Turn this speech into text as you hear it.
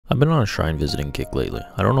I've been on a shrine visiting kick lately.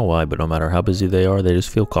 I don't know why, but no matter how busy they are, they just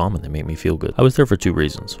feel calm and they make me feel good. I was there for two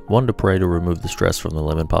reasons. One, to pray to remove the stress from the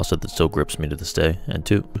lemon pasta that still grips me to this day, and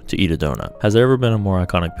two, to eat a donut. Has there ever been a more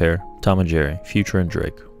iconic pair? Tom and Jerry, Future and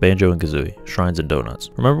Drake, Banjo and Kazooie, shrines and donuts.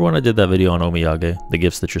 Remember when I did that video on omiyage, the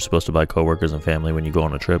gifts that you're supposed to buy coworkers and family when you go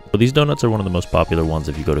on a trip? Well, these donuts are one of the most popular ones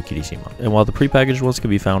if you go to Kirishima. And while the prepackaged ones can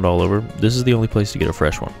be found all over, this is the only place to get a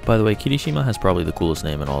fresh one. By the way, Kirishima has probably the coolest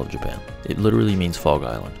name in all of Japan. It literally means Fog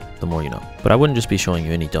Island. The more you know. But I wouldn't just be showing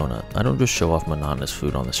you any donut. I don't just show off monotonous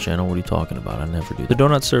food on this channel. What are you talking about? I never do. The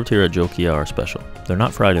donuts served here at Jokiya are special. They're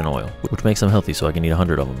not fried in oil, which makes them healthy so I can eat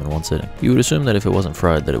 100 of them in one sitting. You would assume that if it wasn't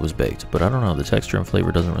fried that it was baked, but I don't know, the texture and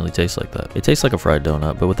flavor doesn't really taste like that. It tastes like a fried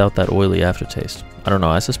donut, but without that oily aftertaste. I don't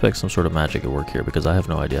know, I suspect some sort of magic at work here because I have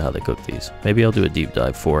no idea how they cook these. Maybe I'll do a deep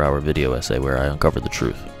dive 4-hour video essay where I uncover the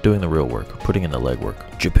truth. Doing the real work, putting in the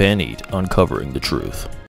legwork. Japan Eat, uncovering the truth.